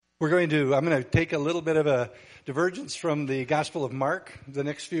I'm going to take a little bit of a divergence from the Gospel of Mark the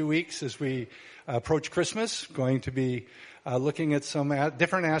next few weeks as we approach Christmas. Going to be looking at some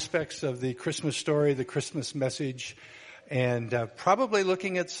different aspects of the Christmas story, the Christmas message, and probably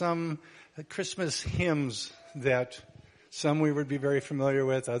looking at some Christmas hymns that some we would be very familiar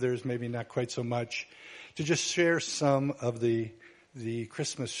with, others maybe not quite so much, to just share some of the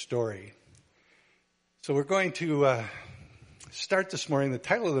Christmas story. So we're going to start this morning. The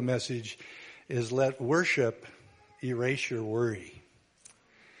title of the message is Let Worship Erase Your Worry.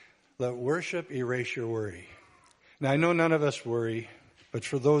 Let worship erase your worry. Now, I know none of us worry, but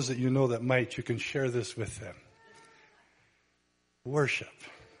for those that you know that might, you can share this with them. Worship,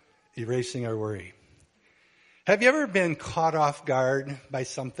 erasing our worry. Have you ever been caught off guard by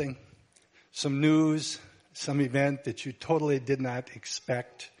something? Some news, some event that you totally did not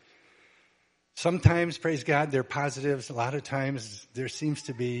expect? Sometimes, praise God, they're positives. A lot of times there seems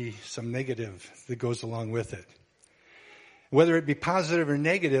to be some negative that goes along with it. Whether it be positive or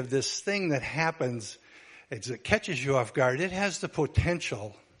negative, this thing that happens, as it catches you off guard, it has the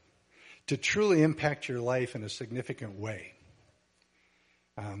potential to truly impact your life in a significant way.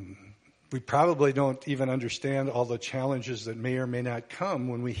 We probably don't even understand all the challenges that may or may not come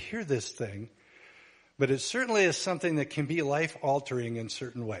when we hear this thing, but it certainly is something that can be life-altering in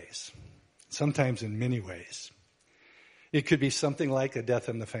certain ways. Sometimes in many ways. It could be something like a death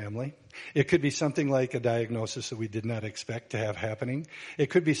in the family. It could be something like a diagnosis that we did not expect to have happening. It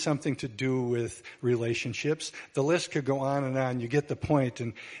could be something to do with relationships. The list could go on and on. You get the point.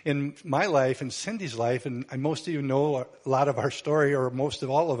 And in my life, in Cindy's life, and most of you know a lot of our story, or most of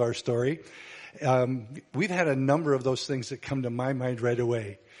all of our story, we've had a number of those things that come to my mind right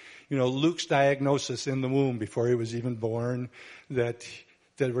away. You know, Luke's diagnosis in the womb before he was even born, that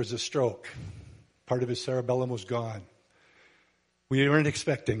there was a stroke. Part of his cerebellum was gone. We weren't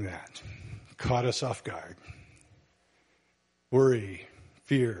expecting that. Caught us off guard. Worry,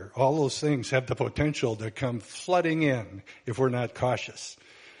 fear, all those things have the potential to come flooding in if we're not cautious.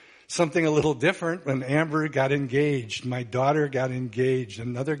 Something a little different when Amber got engaged. My daughter got engaged.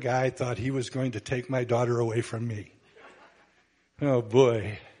 Another guy thought he was going to take my daughter away from me. Oh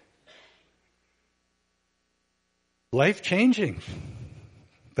boy. Life-changing.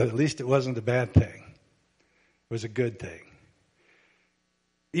 But at least it wasn't a bad thing. It was a good thing.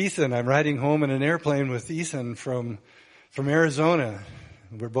 Ethan, I'm riding home in an airplane with Ethan from Arizona.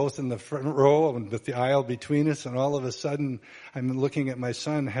 We're both in the front row and with the aisle between us, and all of a sudden I'm looking at my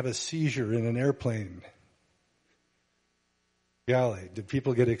son have a seizure in an airplane. Golly, did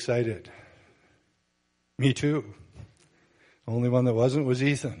people get excited? Me too. The only one that wasn't was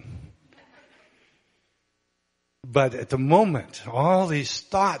Ethan. But at the moment, all these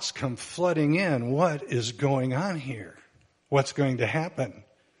thoughts come flooding in. What is going on here? What's going to happen?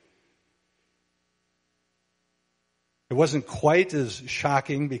 It wasn't quite as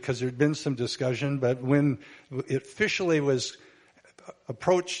shocking because there had been some discussion, but when it officially was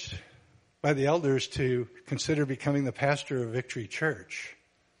approached by the elders to consider becoming the pastor of Victory Church,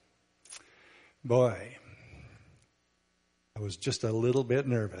 boy, I was just a little bit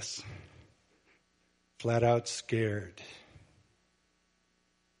nervous. Flat out scared.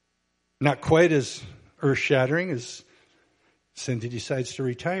 Not quite as earth-shattering as Cindy decides to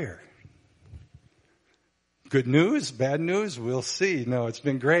retire. Good news, bad news, we'll see. No, it's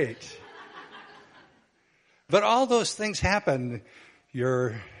been great. But all those things happen.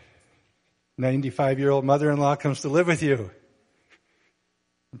 Your 95-year-old mother-in-law comes to live with you.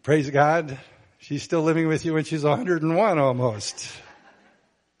 Praise God, she's still living with you when she's 101 almost.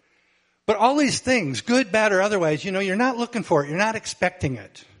 But all these things, good, bad, or otherwise, you're not looking for it. You're not expecting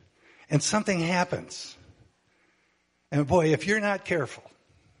it. And something happens. And boy, if you're not careful,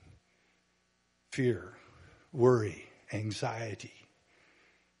 fear, worry, anxiety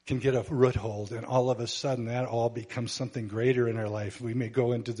can get a roothold. And all of a sudden, that all becomes something greater in our life. We may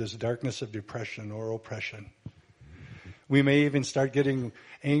go into this darkness of depression or oppression. We may even start getting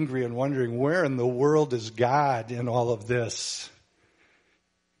angry and wondering, where in the world is God in all of this?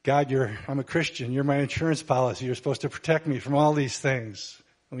 God, I'm a Christian. You're my insurance policy. You're supposed to protect me from all these things.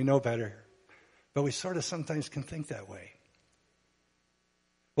 We know better. But we sort of sometimes can think that way.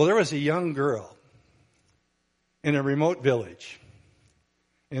 Well, there was a young girl in a remote village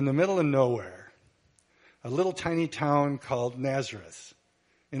in the middle of nowhere, a little tiny town called Nazareth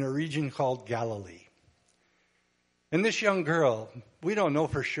in a region called Galilee. And this young girl, we don't know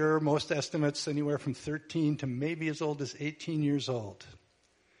for sure, most estimates anywhere from 13 to maybe as old as 18 years old.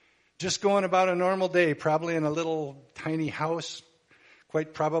 Just going about a normal day, probably in a little tiny house,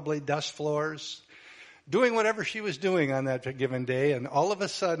 quite probably dust floors, doing whatever she was doing on that given day. And all of a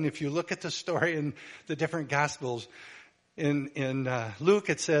sudden, if you look at the story in the different Gospels, in Luke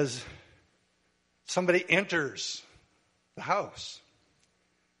it says somebody enters the house.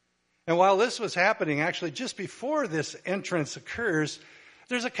 And while this was happening, actually just before this entrance occurs,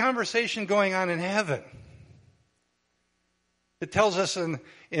 there's a conversation going on in heaven. It tells us in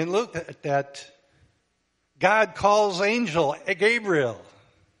Luke that God calls angel Gabriel.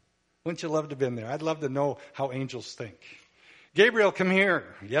 Wouldn't you love to have been there? I'd love to know how angels think. Gabriel, come here.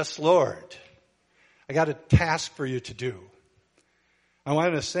 Yes, Lord. I got a task for you to do. I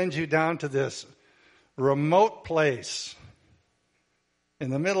want to send you down to this remote place in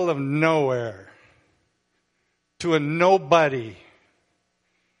the middle of nowhere to a nobody.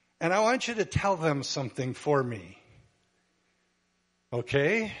 And I want you to tell them something for me.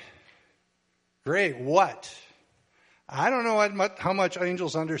 Okay? Great. What? I don't know how much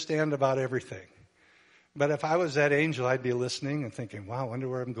angels understand about everything. But if I was that angel, I'd be listening and thinking, wow, I wonder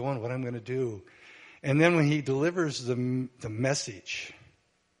where I'm going, what I'm going to do. And then when he delivers the message,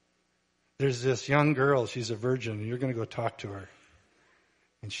 there's this young girl, she's a virgin, and you're going to go talk to her.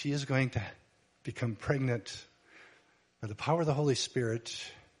 And she is going to become pregnant by the power of the Holy Spirit.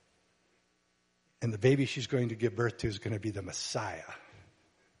 And the baby she's going to give birth to is going to be the Messiah.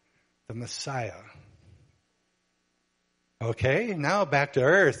 The Messiah. Okay, now back to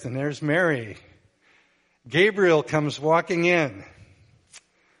earth, and there's Mary. Gabriel comes walking in.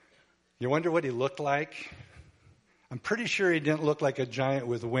 You wonder what he looked like? I'm pretty sure he didn't look like a giant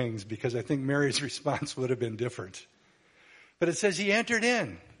with wings, because I think Mary's response would have been different. But it says he entered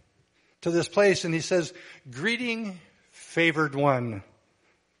in to this place, and he says, "Greeting, favored one,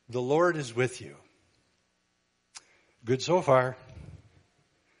 the Lord is with you." Good so far.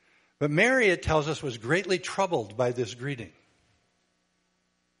 But Mary, it tells us, was greatly troubled by this greeting.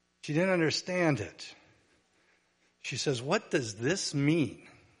 She didn't understand it. She says, what does this mean?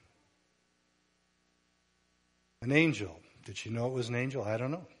 An angel. Did she know it was an angel? I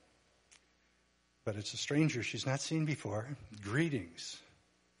don't know. But it's a stranger she's not seen before. Greetings,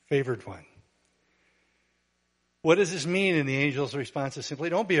 favored one. What does this mean? And the angel's response is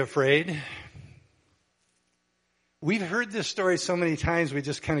simply, don't be afraid. We've heard this story so many times, we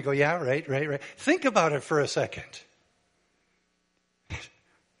just kind of go, yeah, right. Think about it for a second.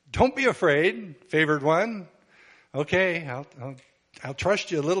 Don't be afraid, favored one. Okay, I'll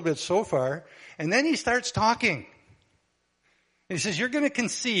trust you a little bit so far. And then he starts talking. And he says, you're going to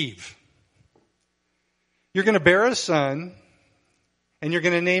conceive. You're going to bear a son, and you're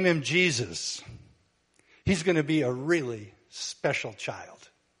going to name him Jesus. He's going to be a really special child.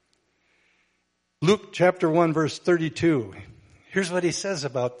 Luke chapter 1, verse 32. Here's what he says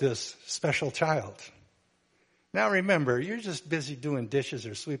about this special child. Now remember, you're just busy doing dishes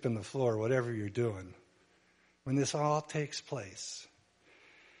or sweeping the floor, whatever you're doing, when this all takes place.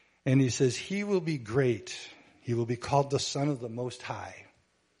 And he says, he will be great. He will be called the Son of the Most High.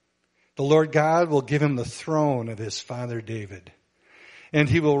 The Lord God will give him the throne of his father David. And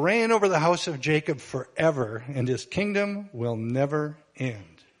he will reign over the house of Jacob forever, and his kingdom will never end.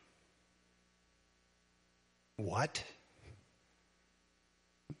 What?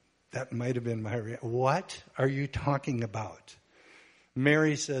 That might have been my reaction. What are you talking about?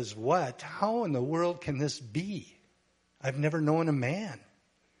 Mary says, what? How in the world can this be? I've never known a man.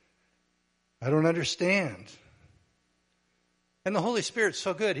 I don't understand. And the Holy Spirit's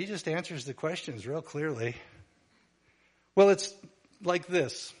so good. He just answers the questions real clearly. Well, it's like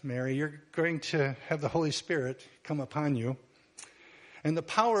this, Mary. You're going to have the Holy Spirit come upon you. And the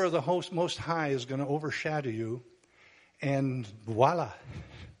power of the Most High is going to overshadow you. And voila.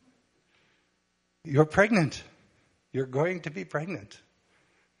 You're pregnant. You're going to be pregnant.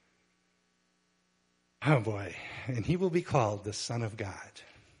 Oh boy. And he will be called the Son of God.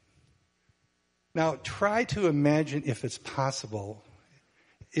 Now try to imagine, if it's possible,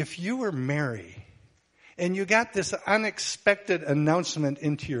 if you were Mary and you got this unexpected announcement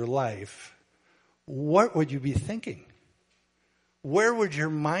into your life, what would you be thinking? Where would your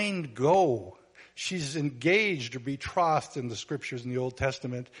mind go? She's engaged or betrothed in the scriptures in the Old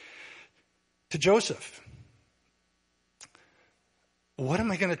Testament to Joseph. What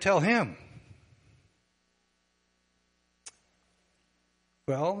am I going to tell him?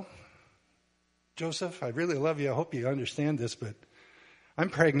 Well, Joseph, I really love you. I hope you understand this, but I'm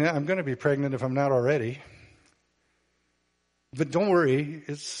pregnant. I'm going to be pregnant if I'm not already. But don't worry,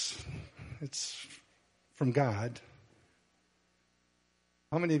 it's from God.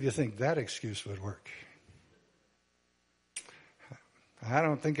 How many of you think that excuse would work? I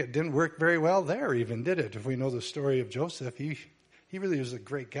don't think it didn't work very well there even, did it? If we know the story of Joseph, he really was a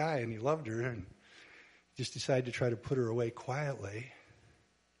great guy and he loved her and just decided to try to put her away quietly.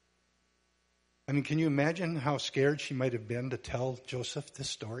 I mean, can you imagine how scared she might have been to tell Joseph this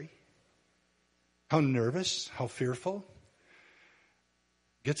story? How nervous, how fearful.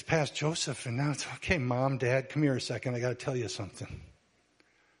 Gets past Joseph, and now it's, okay, Mom, Dad, come here a second. I got to tell you something.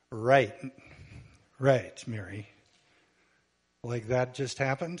 Right, Mary. Like that just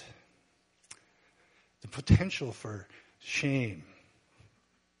happened? The potential for shame,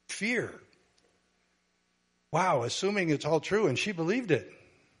 fear. Wow, assuming it's all true, and she believed it.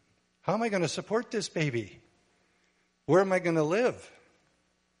 How am I going to support this baby? Where am I going to live?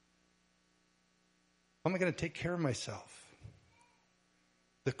 How am I going to take care of myself?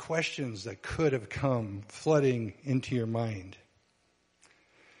 The questions that could have come flooding into your mind.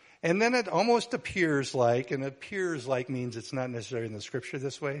 And then it almost appears like, and appears like means it's not necessarily in the scripture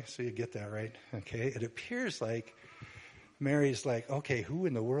this way, so you get that, right? Okay, it appears like Mary's like, okay, who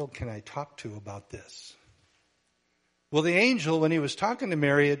in the world can I talk to about this? Well, the angel, when he was talking to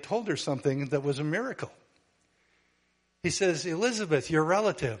Mary, had told her something that was a miracle. He says, Elizabeth, your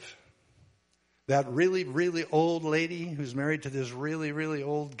relative, that really, really old lady who's married to this really, really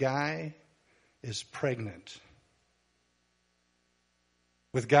old guy, is pregnant.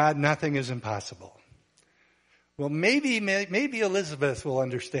 With God, nothing is impossible. Well, maybe Elizabeth will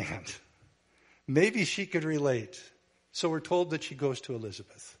understand. Maybe she could relate. So we're told that she goes to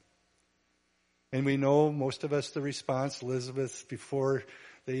Elizabeth. And we know, most of us, the response. Elizabeth, before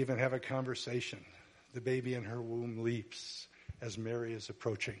they even have a conversation, the baby in her womb leaps as Mary is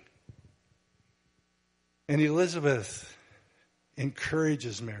approaching. And Elizabeth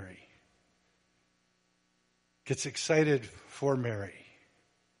encourages Mary, gets excited for Mary,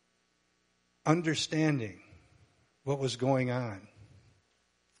 understanding what was going on,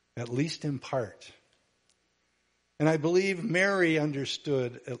 at least in part. And I believe Mary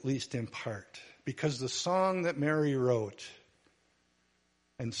understood at least in part, because the song that Mary wrote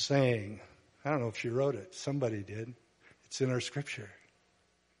and sang, I don't know if she wrote it, somebody did. It's in our scripture.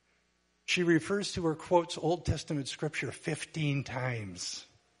 She refers to or quotes Old Testament scripture 15 times.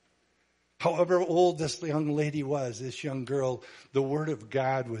 However old this young lady was, this young girl, the Word of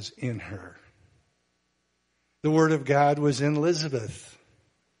God was in her. The Word of God was in Elizabeth.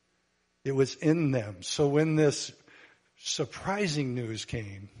 It was in them. So when this surprising news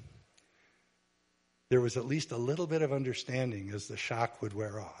came, there was at least a little bit of understanding as the shock would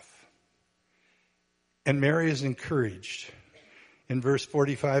wear off. And Mary is encouraged. In verse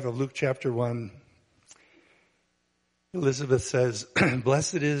 45 of Luke chapter 1, Elizabeth says,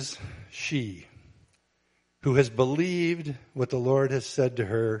 "Blessed is she who has believed what the Lord has said to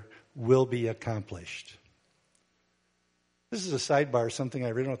her will be accomplished." This is a sidebar, something I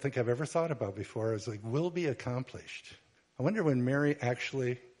really don't think I've ever thought about before. It's like, will be accomplished. I wonder when Mary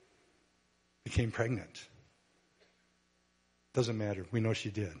actually became pregnant. Doesn't matter. We know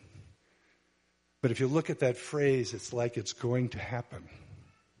she did. But if you look at that phrase, it's like it's going to happen.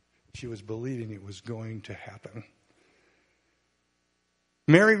 She was believing it was going to happen.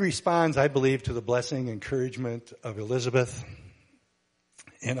 Mary responds, I believe, to the blessing, encouragement of Elizabeth.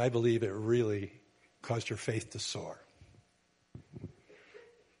 And I believe it really caused her faith to soar.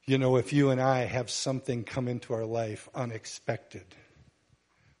 You know, if you and I have something come into our life unexpected,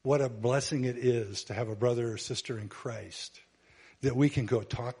 what a blessing it is to have a brother or sister in Christ that we can go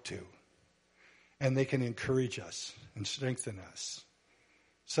talk to. And they can encourage us and strengthen us.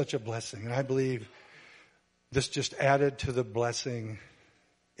 Such a blessing. And I believe this just added to the blessing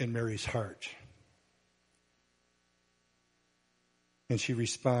in Mary's heart. And she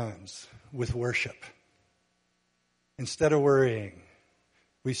responds with worship. Instead of worrying,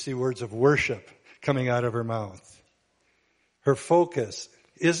 we see words of worship coming out of her mouth. Her focus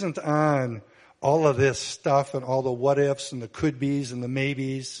isn't on all of this stuff and all the what ifs and the could be's and the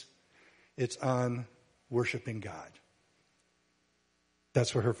maybes. It's on worshiping God.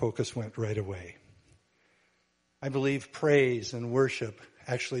 That's where her focus went right away. I believe praise and worship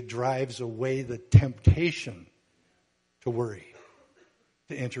actually drives away the temptation to worry,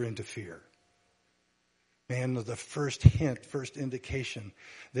 to enter into fear. Man, the first hint, first indication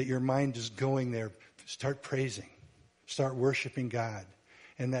that your mind is going there, start praising, start worshiping God,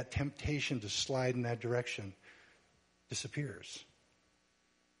 and that temptation to slide in that direction disappears.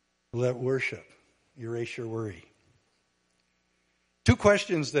 Let worship erase your worry. Two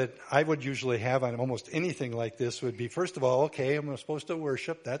questions that I would usually have on almost anything like this would be, first of all, okay, I'm supposed to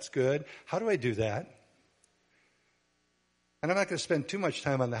worship. That's good. How do I do that? And I'm not going to spend too much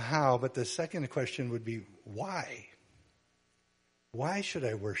time on the how, but the second question would be, why? Why should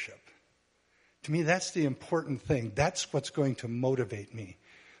I worship? To me, that's the important thing. That's what's going to motivate me.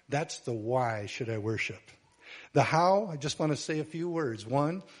 That's the why should I worship. The how, I just want to say a few words.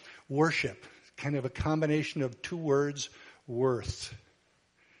 One, worship, kind of a combination of two words, worth.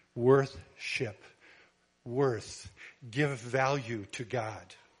 Worthship. Worth. Give value to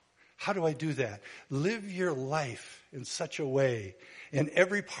God. How do I do that? Live your life in such a way, in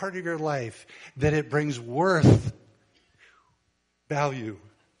every part of your life, that it brings worth, value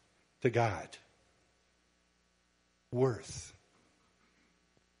to God. Worth.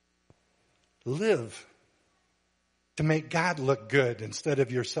 Live to make God look good instead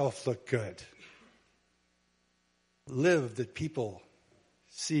of yourself look good. Live that people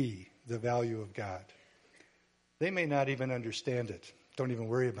see the value of God. They may not even understand it. Don't even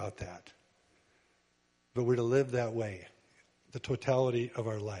worry about that. But we're to live that way, the totality of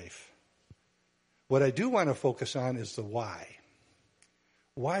our life. What I do want to focus on is the why.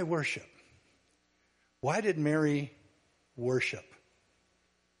 Why worship? Why did Mary worship?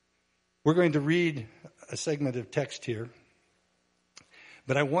 We're going to read a segment of text here.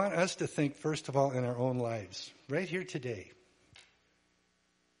 But I want us to think, first of all, in our own lives, right here today.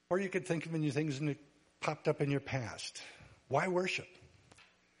 Or you could think of any things that popped up in your past. Why worship?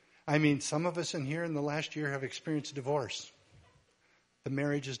 I mean, some of us in here in the last year have experienced divorce. The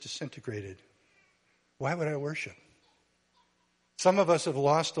marriage is disintegrated. Why would I worship? Some of us have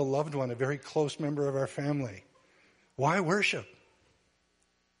lost a loved one, a very close member of our family. Why worship?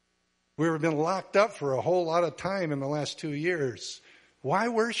 We've been locked up for a whole lot of time in the last 2 years. Why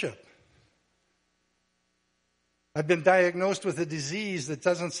worship? I've been diagnosed with a disease that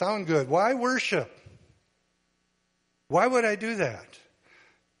doesn't sound good. Why worship? Why would I do that?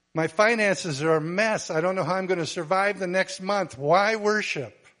 My finances are a mess. I don't know how I'm going to survive the next month. Why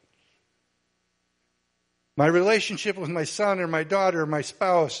worship? My relationship with my son or my daughter or my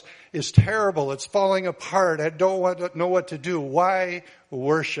spouse is terrible. It's falling apart. I don't know what to do. Why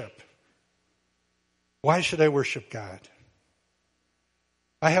worship? Why should I worship God?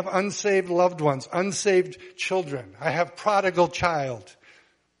 I have unsaved loved ones, unsaved children. I have prodigal child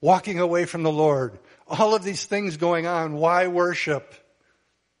walking away from the Lord. All of these things going on. Why worship?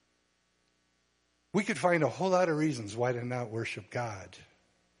 We could find a whole lot of reasons why to not worship God.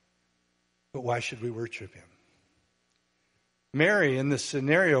 But why should we worship Him? Mary, in this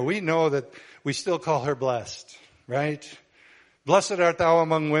scenario, we know that we still call her blessed, right? Blessed art thou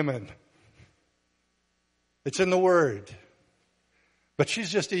among women. It's in the Word. But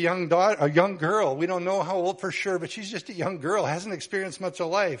she's just a young girl. We don't know how old for sure, but she's just a young girl, hasn't experienced much of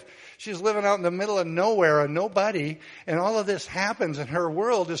life. She's living out in the middle of nowhere, a nobody, and all of this happens, and her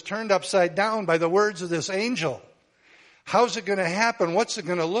world is turned upside down by the words of this angel. How's it going to happen? What's it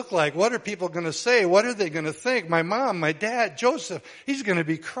going to look like? What are people going to say? What are they going to think? My mom, my dad, Joseph, he's going to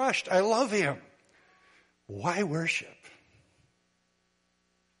be crushed. I love him. Why worship?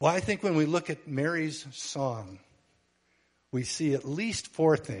 Well, I think when we look at Mary's song, we see at least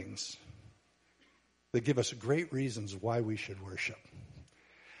 4 things that give us great reasons why we should worship.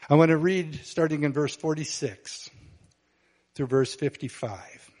 I want to read starting in verse 46 through verse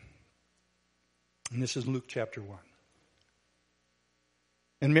 55. And this is Luke chapter 1.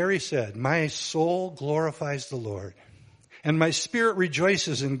 And Mary said, "My soul glorifies the Lord, and my spirit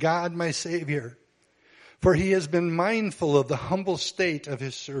rejoices in God my Savior, for He has been mindful of the humble state of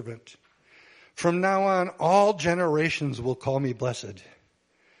His servant. From now on, all generations will call me blessed.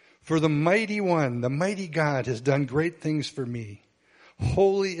 For the mighty one, the mighty God, has done great things for me.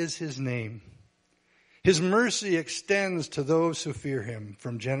 Holy is His name. His mercy extends to those who fear Him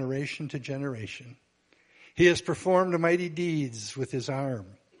from generation to generation. He has performed mighty deeds with His arm.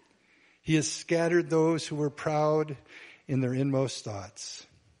 He has scattered those who were proud in their inmost thoughts.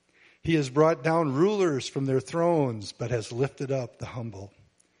 He has brought down rulers from their thrones, but has lifted up the humble.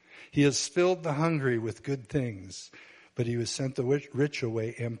 He has filled the hungry with good things, but He has sent the rich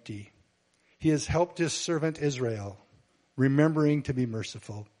away empty. He has helped His servant Israel, remembering to be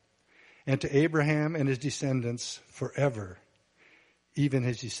merciful, and to Abraham and his descendants forever, even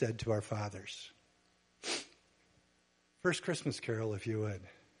as He said to our fathers." First Christmas carol, if you would.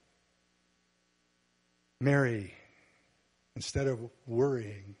 Mary, instead of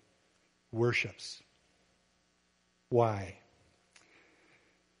worrying, worships. Why?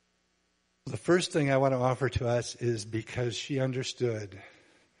 The first thing I want to offer to us is because she understood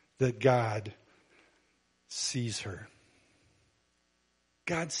that God sees her.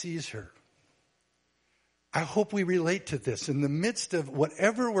 God sees her. I hope we relate to this. In the midst of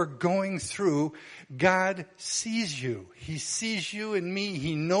whatever we're going through, God sees you. He sees you and me.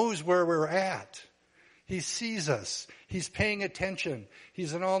 He knows where we're at. He sees us. He's paying attention.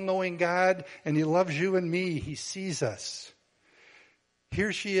 He's an all-knowing God, and He loves you and me. He sees us.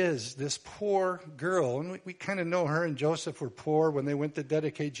 Here she is, this poor girl, and we kind of know her and Joseph were poor when they went to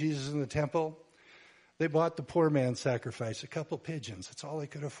dedicate Jesus in the temple. They bought the poor man's sacrifice, a couple pigeons. That's all they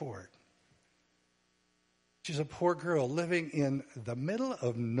could afford. She's a poor girl living in the middle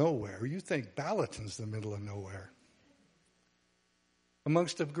of nowhere. You think Ballatin's the middle of nowhere.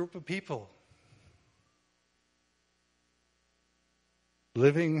 Amongst a group of people.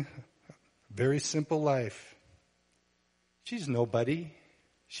 Living a very simple life. She's nobody.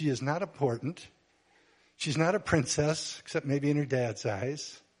 She is not important. She's not a princess, except maybe in her dad's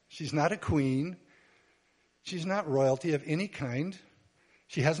eyes. She's not a queen. She's not royalty of any kind.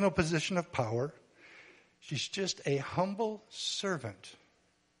 She has no position of power. She's just a humble servant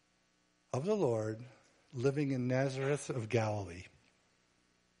of the Lord living in Nazareth of Galilee.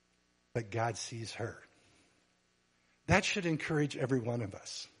 But God sees her. That should encourage every one of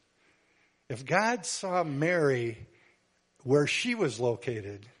us. If God saw Mary where she was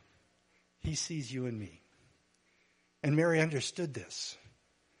located, he sees you and me. And Mary understood this.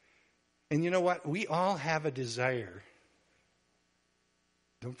 And you know what? We all have a desire.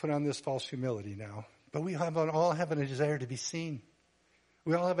 Don't put on this false humility now. But we all have a desire to be seen.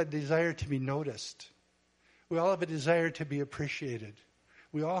 We all have a desire to be noticed. We all have a desire to be appreciated.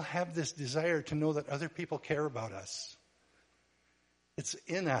 We all have this desire to know that other people care about us. It's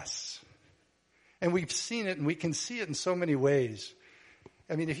in us. And we've seen it, and we can see it in so many ways.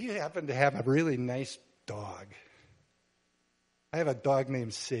 I mean, if you happen to have a really nice dog. I have a dog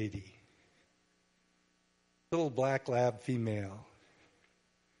named Sadie. Little black lab female.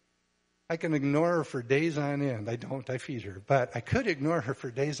 I can ignore her for days on end. I don't, I feed her. But I could ignore her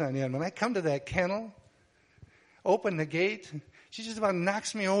for days on end. When I come to that kennel, open the gate, she just about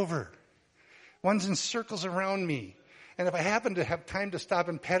knocks me over. Runs in circles around me. And if I happen to have time to stop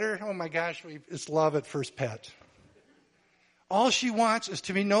and pet her, oh my gosh, it's love at first pet. All she wants is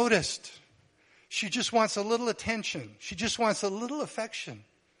to be noticed. She just wants a little attention. She just wants a little affection.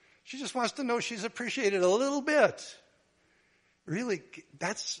 She just wants to know she's appreciated a little bit. Really,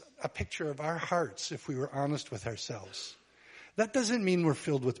 that's a picture of our hearts if we were honest with ourselves. That doesn't mean we're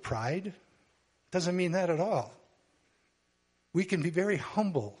filled with pride. Doesn't mean that at all. We can be very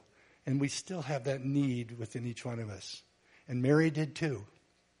humble, and we still have that need within each one of us. And Mary did too.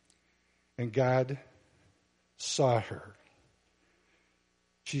 And God saw her.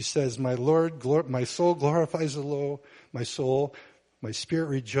 She says, my Lord, my soul glorifies the Lord, my spirit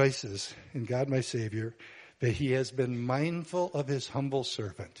rejoices in God my Savior, that he has been mindful of his humble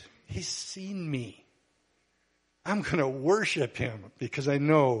servant. He's seen me. I'm going to worship him because I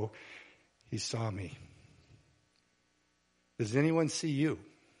know he saw me. Does anyone see you?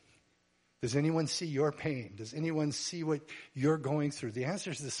 Does anyone see your pain? Does anyone see what you're going through? The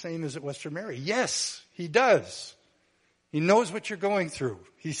answer is the same as it was for Mary. Yes, he does. He knows what you're going through.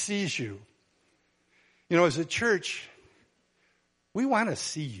 He sees you. You know, as a church, we want to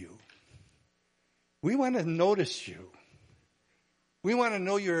see you. We want to notice you. We want to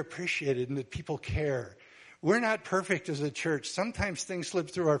know you're appreciated and that people care. We're not perfect as a church. Sometimes things slip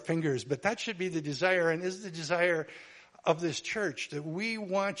through our fingers, but that should be the desire and is the desire of this church, that we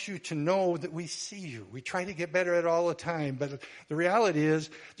want you to know that we see you. We try to get better at it all the time, but the reality is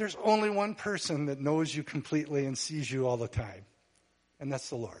there's only one person that knows you completely and sees you all the time, and that's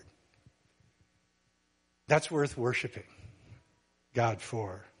the Lord. That's worth worshiping God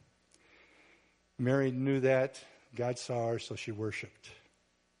for. Mary knew that. God saw her, so she worshiped.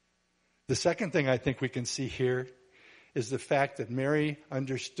 The second thing I think we can see here is the fact that Mary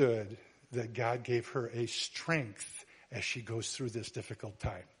understood that God gave her a strength as she goes through this difficult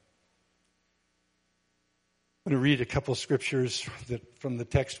time. I'm going to read a couple scriptures from the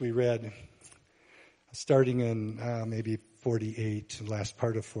text we read, starting in maybe 48, the last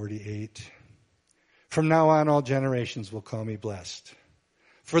part of 48. From now on, all generations will call me blessed.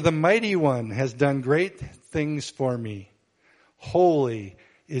 For the mighty one has done great things for me. Holy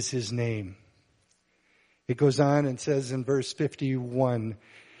is his name. It goes on and says in verse 51,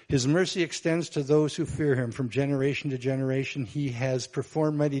 his mercy extends to those who fear him from generation to generation. He has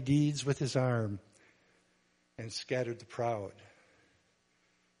performed mighty deeds with his arm and scattered the proud.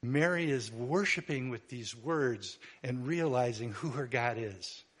 Mary is worshiping with these words and realizing who her God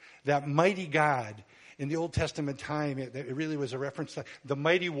is. That mighty God. In the Old Testament time, it really was a reference to the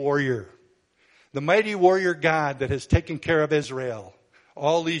mighty warrior God that has taken care of Israel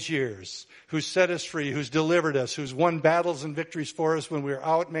all these years, who's set us free, who's delivered us, who's won battles and victories for us when we were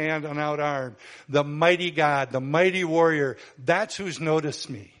outmanned and outarmed. The mighty God, the mighty warrior, that's who's noticed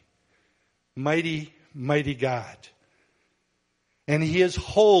me. Mighty, mighty God. And he is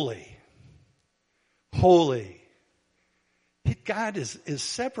holy. Holy. God is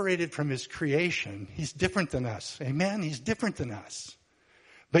separated from his creation. He's different than us. Amen? He's different than us.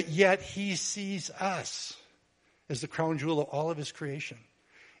 But yet he sees us as the crown jewel of all of his creation.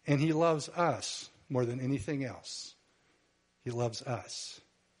 And he loves us more than anything else. He loves us.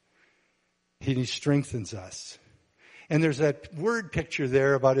 He strengthens us. And there's that word picture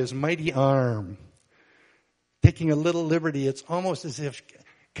there about his mighty arm. Taking a little liberty, it's almost as if,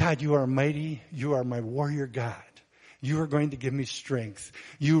 God, you are mighty. You are my warrior God. You are going to give me strength.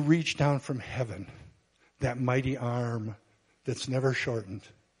 You reach down from heaven, that mighty arm that's never shortened,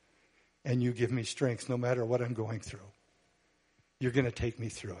 and you give me strength no matter what I'm going through. You're going to take me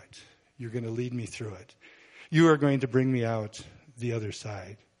through it. You're going to lead me through it. You are going to bring me out the other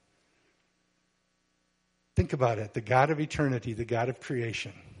side. Think about it. The God of eternity, the God of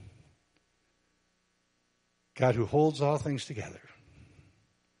creation, God who holds all things together,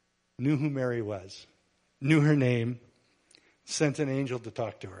 knew who Mary was, knew her name, sent an angel to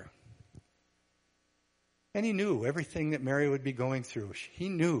talk to her. And he knew everything that Mary would be going through. He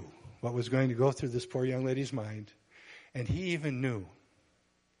knew what was going to go through this poor young lady's mind. And he even knew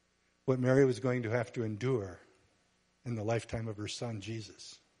what Mary was going to have to endure in the lifetime of her son,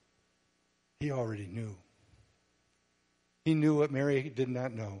 Jesus. He already knew. He knew what Mary did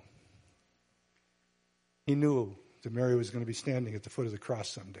not know. He knew that Mary was going to be standing at the foot of the cross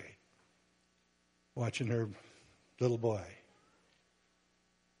someday, watching her little boy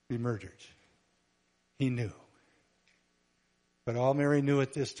be murdered. He knew. But all Mary knew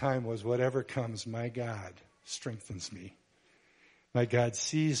at this time was whatever comes, my God strengthens me. My God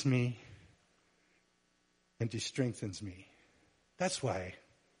sees me and he strengthens me. That's why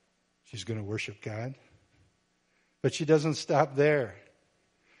she's going to worship God. But she doesn't stop there.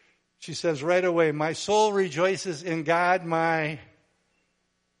 She says right away, my soul rejoices in God,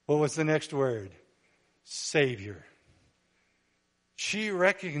 what was the next word? Savior. She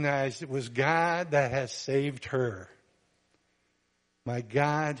recognized it was God that has saved her. My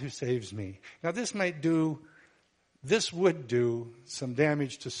God who saves me. Now this would do some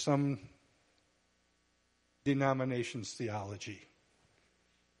damage to some denominations' theology.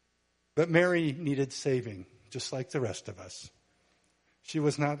 But Mary needed saving, just like the rest of us. She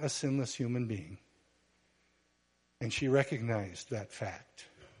was not a sinless human being. And she recognized that fact.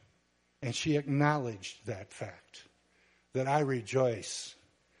 And she acknowledged that fact. That I rejoice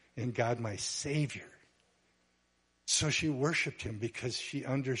in God my Savior. So she worshiped him because she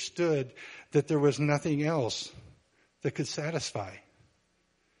understood that there was nothing else that could satisfy.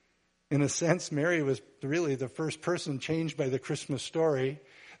 In a sense, Mary was really the first person changed by the Christmas story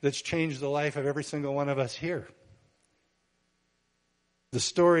that's changed the life of every single one of us here. The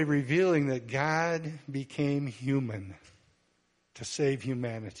story revealing that God became human to save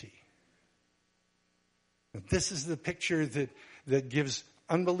humanity. This is the picture that gives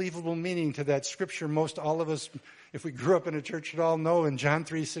unbelievable meaning to that scripture most all of us, if we grew up in a church at all, know in John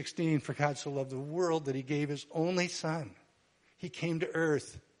 3:16, for God so loved the world that he gave his only son. He came to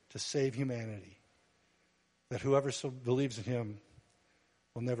earth to save humanity. That whoever so believes in him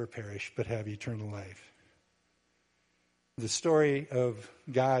will never perish but have eternal life. The story of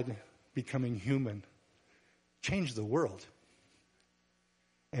God becoming human changed the world.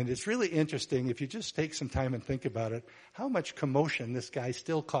 And it's really interesting, if you just take some time and think about it, how much commotion this guy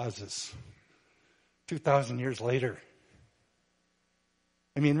still causes 2,000 years later.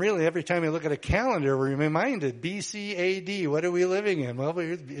 I mean, really, every time we look at a calendar, we're reminded, BC AD, what are we living in? Well,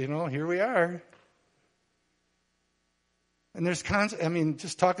 here we are. And there's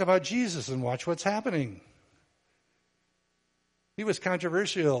just talk about Jesus and watch what's happening. He was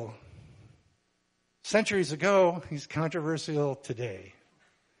controversial centuries ago. He's controversial today.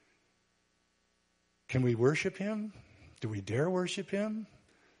 Can we worship him? Do we dare worship him?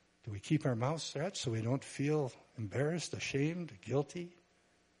 Do we keep our mouths shut so we don't feel embarrassed, ashamed, guilty?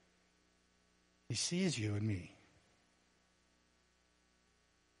 He sees you and me.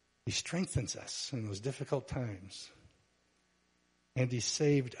 He strengthens us in those difficult times. And he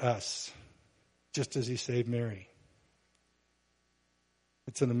saved us, just as he saved Mary.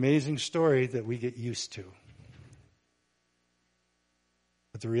 It's an amazing story that we get used to.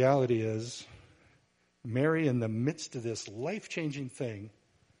 But the reality is, Mary, in the midst of this life-changing thing,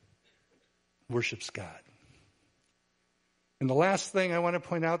 worships God. And the last thing I want to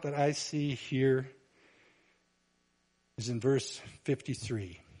point out that I see here is in verse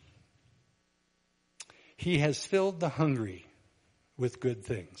 53. He has filled the hungry with good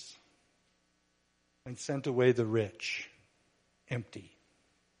things and sent away the rich empty.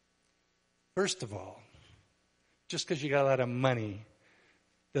 First of all, just because you got a lot of money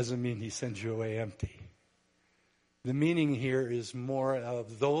doesn't mean he sends you away empty. The meaning here is more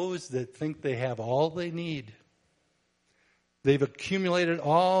of those that think they have all they need. They've accumulated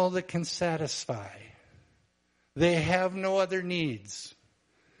all that can satisfy. They have no other needs.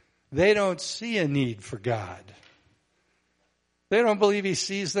 They don't see a need for God. They don't believe He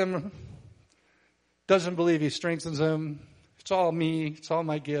sees them, doesn't believe He strengthens them. It's all me, it's all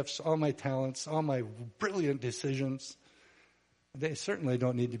my gifts, all my talents, all my brilliant decisions. They certainly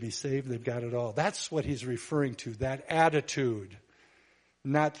don't need to be saved. They've got it all. That's what he's referring to, that attitude,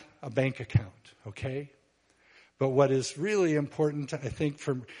 not a bank account, okay? But what is really important, I think,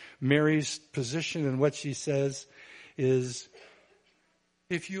 from Mary's position and what she says is,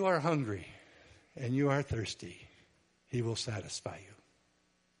 if you are hungry and you are thirsty, He will satisfy you.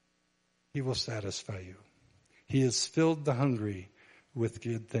 He will satisfy you. He has filled the hungry with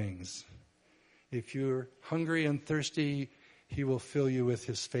good things. If you're hungry and thirsty, He will fill you with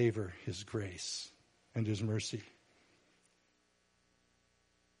His favor, His grace, and His mercy.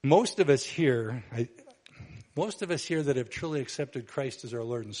 Most of us here that have truly accepted Christ as our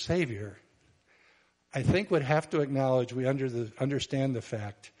Lord and Savior, I think would have to acknowledge we understand the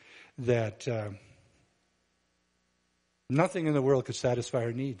fact that nothing in the world could satisfy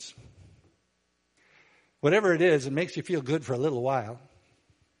our needs. Whatever it is, it makes you feel good for a little while,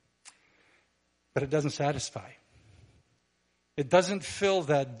 but it doesn't satisfy. It doesn't fill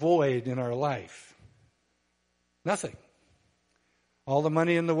that void in our life. Nothing. All the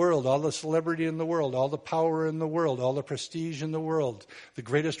money in the world, all the celebrity in the world, all the power in the world, all the prestige in the world, the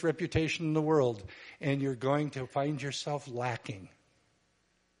greatest reputation in the world, and you're going to find yourself lacking.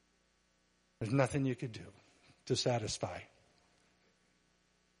 There's nothing you could do to satisfy.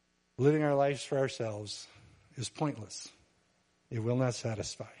 Living our lives for ourselves is pointless. It will not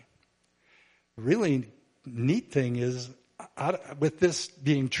satisfy. The really neat thing is, with this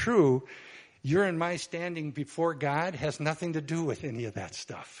being true, your and my standing before God has nothing to do with any of that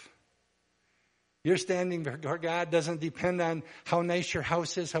stuff. Your standing before God doesn't depend on how nice your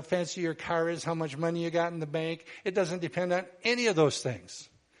house is, how fancy your car is, how much money you got in the bank. It doesn't depend on any of those things.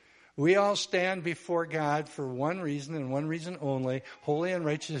 We all stand before God for one reason and one reason only, holy and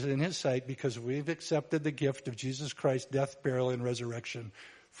righteous in His sight, because we've accepted the gift of Jesus Christ's death, burial, and resurrection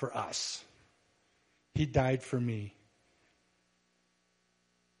for us. He died for me.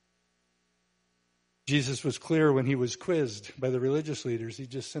 Jesus was clear when He was quizzed by the religious leaders. He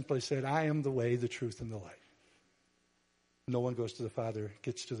just simply said, I am the way, the truth, and the life. No one gets to the Father,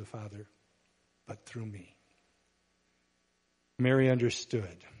 but through me. Mary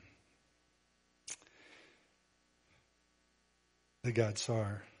understood that God saw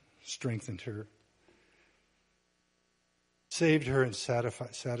her, strengthened her, saved her, and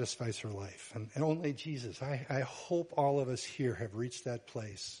satisfies her life. And only Jesus. I hope all of us here have reached that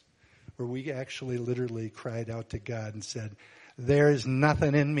place where we actually literally cried out to God and said, there is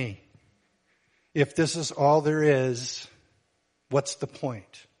nothing in me. If this is all there is, what's the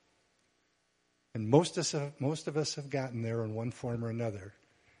point? And most of us have gotten there in one form or another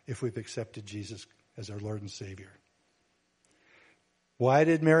if we've accepted Jesus as our Lord and Savior. Why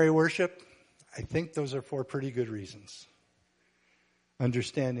did Mary worship? I think those are 4 pretty good reasons.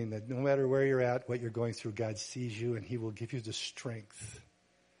 Understanding that no matter where you're at, what you're going through, God sees you and He will give you the strength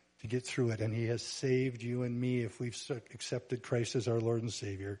to get through it. And He has saved you and me if we've accepted Christ as our Lord and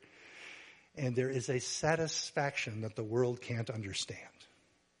Savior. And there is a satisfaction that the world can't understand.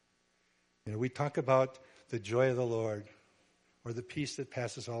 You know, we talk about the joy of the Lord or the peace that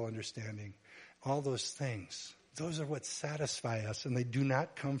passes all understanding. All those things, those are what satisfy us, and they do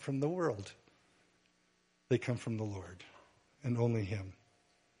not come from the world. They come from the Lord and only Him.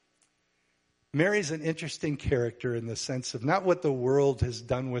 Mary's an interesting character in the sense of not what the world has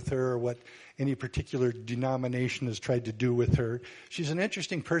done with her or what any particular denomination has tried to do with her. She's an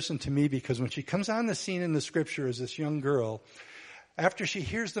interesting person to me because when she comes on the scene in the Scripture as this young girl, after she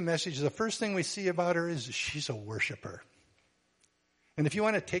hears the message, the first thing we see about her is she's a worshiper. And if you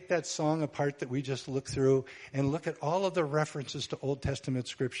want to take that song apart that we just looked through and look at all of the references to Old Testament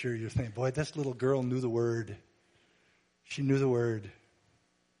Scripture, you're thinking, boy, this little girl knew the Word. She knew the Word.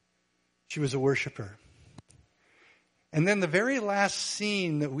 She was a worshiper. And then the very last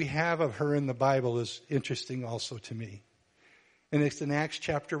scene that we have of her in the Bible is interesting also to me. And it's in Acts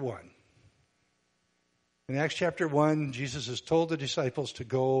chapter 1. In Acts chapter 1, Jesus has told the disciples to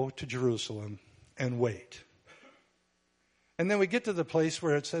go to Jerusalem and wait. And then we get to the place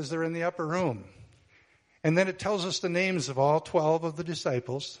where it says they're in the upper room. And then it tells us the names of all 12 of the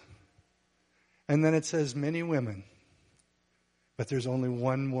disciples. And then it says many women. But there's only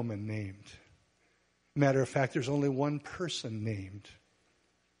one woman named. Matter of fact, there's only one person named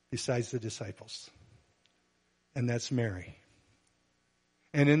besides the disciples. and that's Mary.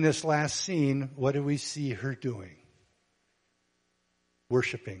 And in this last scene, what do we see her doing?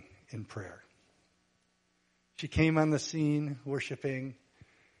 Worshiping in prayer. She came on the scene worshiping,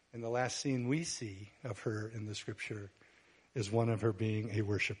 and the last scene we see of her in the scripture is one of her being a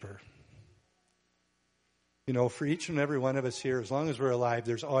worshiper. You know, for each and every one of us here, as long as we're alive,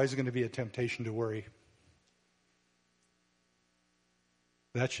 there's always going to be a temptation to worry.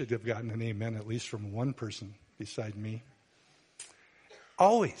 That should have gotten an amen, at least from one person beside me.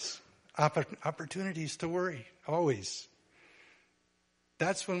 Always. Opportunities to worry. Always.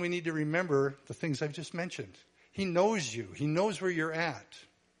 That's when we need to remember the things I've just mentioned. He knows you. He knows where you're at.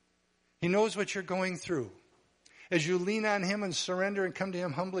 He knows what you're going through. As you lean on Him and surrender and come to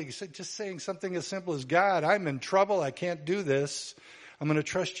Him humbly, just saying something as simple as, God, I'm in trouble. I can't do this. I'm going to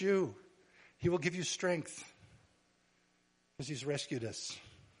trust you. He will give you strength because He's rescued us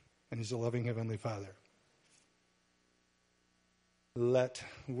and He's a loving Heavenly Father. Let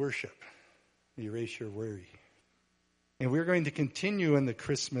worship erase your worry. And we're going to continue in the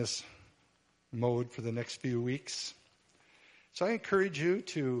Christmas mode for the next few weeks. So I encourage you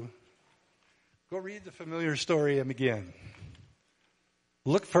to go read the familiar story again.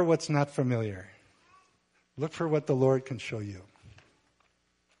 Look for what's not familiar. Look for what the Lord can show you.